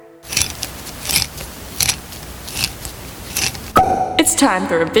time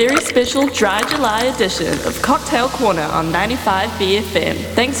for a very special Dry July edition of Cocktail Corner on 95 BFM.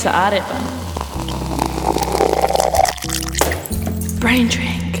 Thanks to Ārepa. Brain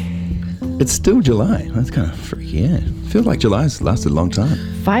drink. It's still July. That's kind of freaky, yeah. Feels like July's lasted a long time.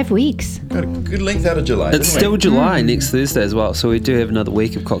 5 weeks. Got a good length out of July. It's still July next Thursday as well, so we do have another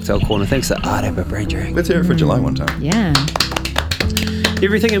week of Cocktail Corner. Thanks to Ārepa Brain Drink. Let's hear it for July one time. Yeah.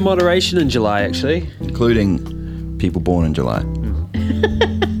 Everything in moderation in July, actually. Including people born in July.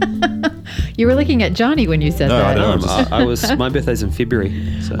 You were looking at Johnny when you said No, that. I don't. My birthday's in February.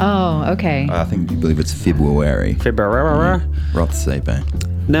 So. Oh, okay. I think you believe it's February. February. Rather say, bang.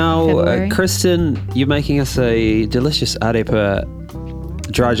 Now, Kristen, you're making us a delicious Ārepa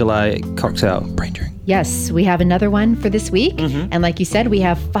Dry July cocktail. Brain drink. Yes, we have another one for this week. And like you said, we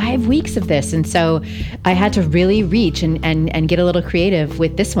have 5 weeks of this. And so I had to really reach and get a little creative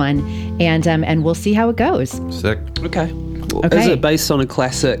with this one. And we'll see how it goes. Sick. Okay. Is it based on a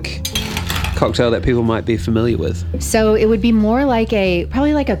classic cocktail that people might be familiar with? So it would be more like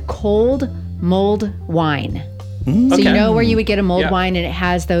probably like a cold mulled wine. So you know where you would get a mulled wine and it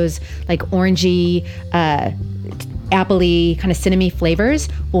has those like orangey, appley, kind of cinnamon flavors.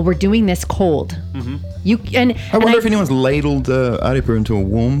 Well, we're doing this cold. I wonder if anyone's ladled Ārepa into a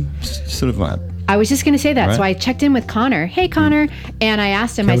warm sort of vibe. I was just going to say that. Right. So I checked in with Connor. Hey, Connor. And I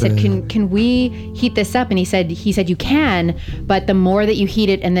asked him, I said, can we heat this up? And he said you can, but the more that you heat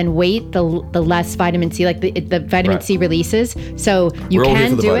it and then wait, the less vitamin C, like the vitamin C releases. So you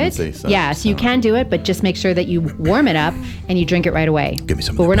can do it. So you can do it, but just make sure that you warm it up and you drink it right away. Give me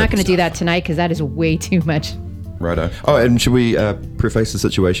some. But we're not going to do that tonight because that is way too much. Righto. Oh, and should we preface the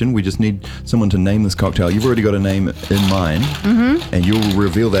situation? We just need someone to name this cocktail. You've already got a name in mind, and you'll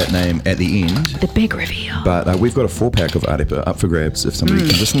reveal that name at the end. The big reveal. But we've got a 4-pack of Ārepa up for grabs. If somebody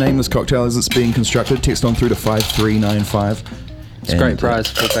can just name this cocktail as it's being constructed, text on through to 5395. It's a great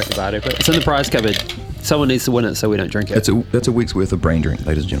prize, 4-pack of Ārepa. It's in the prize cupboard. Someone needs to win it so we don't drink it. That's a week's worth of brain drink,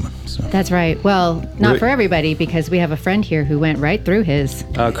 ladies and gentlemen. So. That's right. Well, not for everybody, because we have a friend here who went right through his.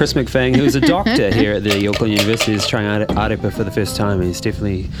 Chris McFang, who's a doctor here at the Auckland University, is trying Ārepa for the first time. He's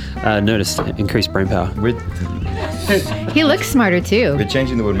definitely noticed increased brain power. He looks smarter too. We're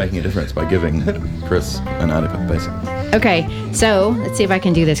changing the word making a difference by giving Chris an Ārepa, basically. Okay, so let's see if I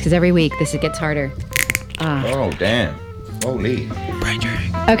can do this, because every week this gets harder. Oh, damn. Holy. Brain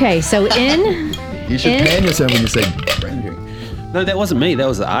drink. Okay, so in... You should pan yourself when you say brain drink. No, that wasn't me. That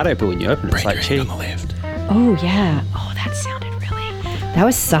was the Ārepa when you opened it. It's like cheese. On the left. Oh, yeah. Oh, that sounded really... That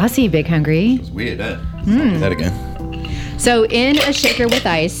was saucy, Big Hungry. It was weird, eh? Do that again. So in a shaker with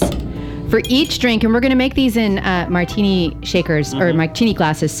ice, for each drink, and we're going to make these in martini shakers or martini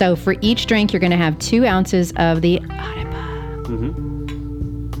glasses. So for each drink, you're going to have 2 ounces of the Ārepa.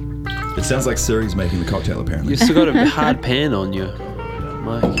 It sounds like Siri's making the cocktail, apparently. You've still got a hard pan on your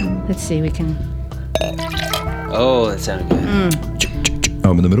mic. Let's see, we can... Oh, that sounded good.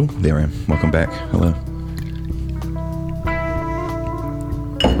 Oh, I'm in the middle? There I am. Welcome back. Hello.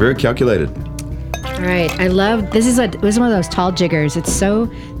 Very calculated. All right, I love... This is one of those tall jiggers.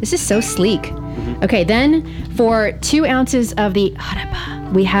 This is so sleek. Okay, then for 2 ounces of the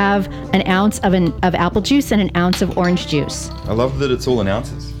Ārepa, we have an ounce of apple juice and an ounce of orange juice. I love that it's all in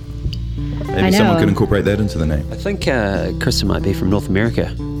ounces. I Maybe know. someone could incorporate that into the name. I think Kristen might be from North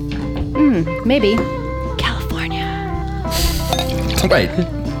America. Maybe. California. Wait,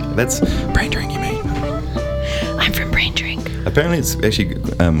 that's brain drink, you mean? I'm from Brain Drink. Apparently it's actually,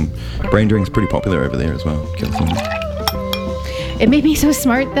 brain drink's pretty popular over there as well, California. It made me so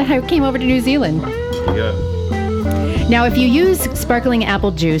smart that I came over to New Zealand. There you go. Now, if you use sparkling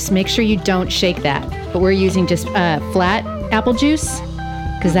apple juice, make sure you don't shake that. But we're using just flat apple juice,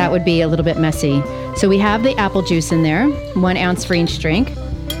 because that would be a little bit messy. So we have the apple juice in there, 1 ounce for each drink.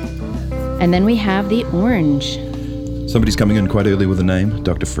 And then we have the orange. Somebody's coming in quite early with a name,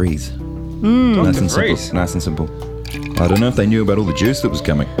 Dr. Freeze. Nice and simple. Nice and simple. I don't know if they knew about all the juice that was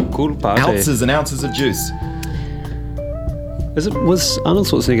coming. Cool party. Ounces and ounces of juice. Was Arnold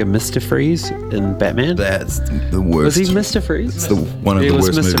Schwarzenegger Mr. Freeze in Batman? That's the worst. Was he Mr. Freeze? It's one of the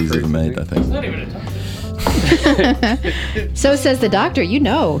worst movies ever made, I think. Not even a time. So says the doctor, you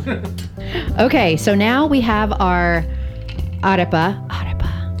know. Okay, so now we have our Ārepa,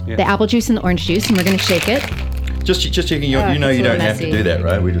 the apple juice and the orange juice, and we're going to shake it. Just checking, you know you don't have to do that,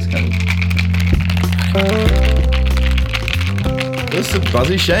 right? We just kind of... It's a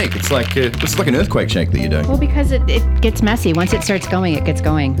buzzy shake. It's like an earthquake shake that you're doing. Well, because it gets messy. Once it starts going, it gets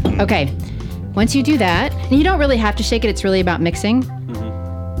going. Okay, once you do that, and you don't really have to shake it, it's really about mixing.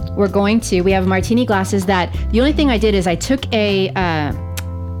 We have martini glasses that, the only thing I did is I took a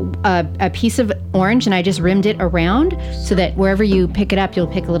a piece of orange, and I just rimmed it around so that wherever you pick it up, you'll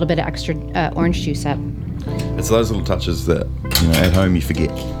pick a little bit of extra orange juice up. It's those little touches that, at home you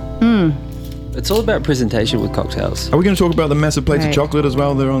forget. It's all about presentation with cocktails. Are we going to talk about the massive plates of Right. chocolate as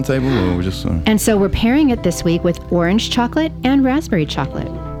well that are on the table, or we just... And so we're pairing it this week with orange chocolate and raspberry chocolate.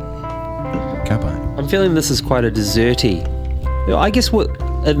 Kappa. I'm feeling this is quite a desserty. I guess what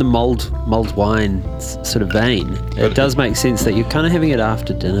in the mulled wine sort of vein, it does make sense that you're kind of having it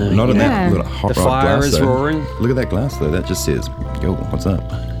after dinner. Not in Yeah. that little hot The rod fire glass, is though. roaring. Look at that glass, though. That just says, yo, what's up?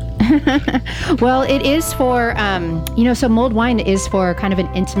 Well, it is for, so mulled wine is for kind of an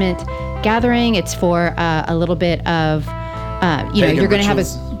intimate gathering. It's for a little bit of, Pagan you're going to have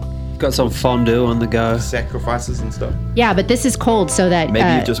rituals, Got some fondue on the go. sacrifices and stuff. yeah, but this is cold so that.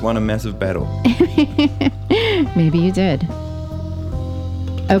 Maybe you just won a massive battle. Maybe you did.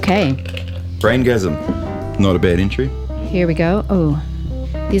 Okay, Braingasm. Not a bad entry. here we go. Oh,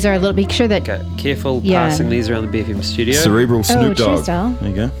 these are a little, make sure that. Okay, careful Yeah. passing these around the BFM studio. Cerebral Snoop Dogg. cheers, Del. There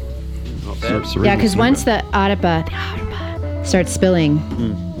you go. Not bad. Yeah, because once the Ārepa starts spilling,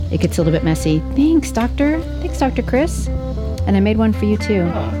 it gets a little bit messy. Thanks, Doctor. Thanks, Dr. Chris. And I made one for you, too.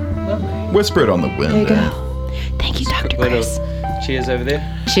 Whisper it on the wind. There you there. go. Thank you, Dr. Little Chris. cheers over there.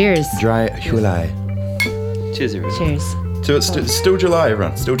 Cheers. Dry July. Cheers, everyone. Cheers. So it's still July,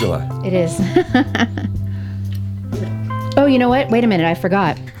 everyone. Still July. It is. Oh, you know what? Wait a minute. I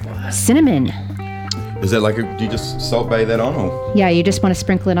forgot. Cinnamon. Is that like do you just salt bay that on, or? Yeah, you just want to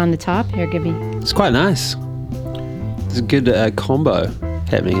sprinkle it on the top. Here, give me. It's quite nice. There's a good combo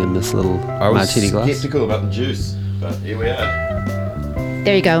happening in this little I was martini glass. skeptical about the juice, but here we are.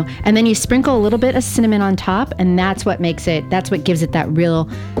 There you go. And then you sprinkle a little bit of cinnamon on top, and that's what makes it. That's what gives it that real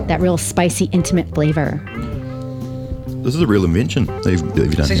spicy, intimate flavor. This is a real invention they've done.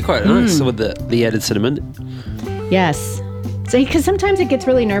 It's here. quite nice with the added cinnamon. Yes. So, because sometimes it gets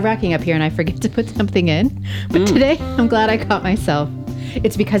really nerve-wracking up here, and I forget to put something in. But today, I'm glad I caught myself.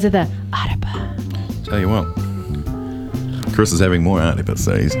 It's because of the Ārepa. Tell you what, Chris is having more Ārepa,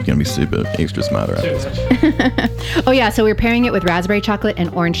 so he's going to be super extra smart about it. Oh yeah, so we're pairing it with raspberry chocolate and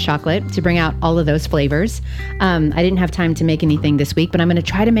orange chocolate to bring out all of those flavors. I didn't have time to make anything this week, but I'm going to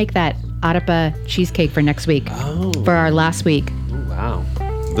try to make that Ārepa cheesecake for next week, for our last week. Oh, wow.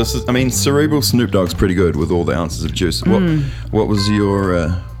 This is, Cerebral Snoop Dogg's pretty good with all the ounces of juice. What was your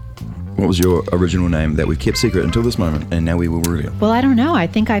original name that we kept secret until this moment, and now we will reveal? Well, I don't know. I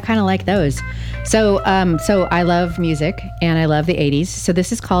think I kind of like those. So I love music and I love the 80s. So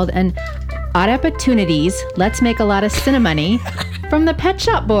this is called an Ārepa Tunities. Let's make a lot of cinnamony from the Pet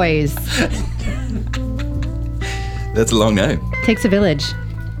Shop Boys. That's a long name. Takes a village.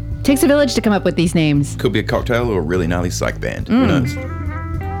 Takes a village to come up with these names. Could be a cocktail or a really gnarly psych band. Who knows?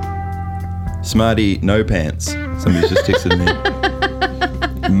 Smarty No Pants. Somebody's just texted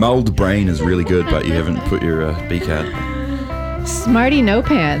me. Mulled Brain is really good, but you haven't put your B card. Smarty No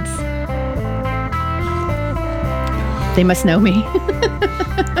Pants. They must know me.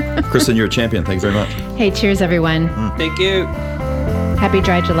 Kristen, you're a champion. Thank you very much. Hey, cheers, everyone. Thank you. Happy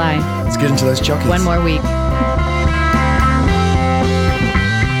Dry July. Let's get into those chockies. One more week.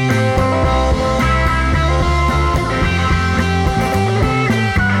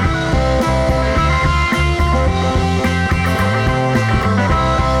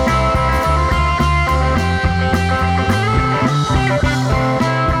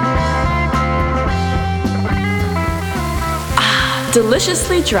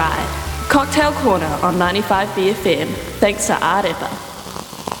 Deliciously dry. Cocktail Corner on 95 BFM. Thanks to Ārepa.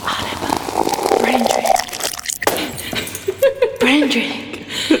 Ārepa. Brain drink. Brain drink.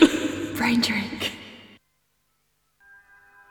 Brain drink.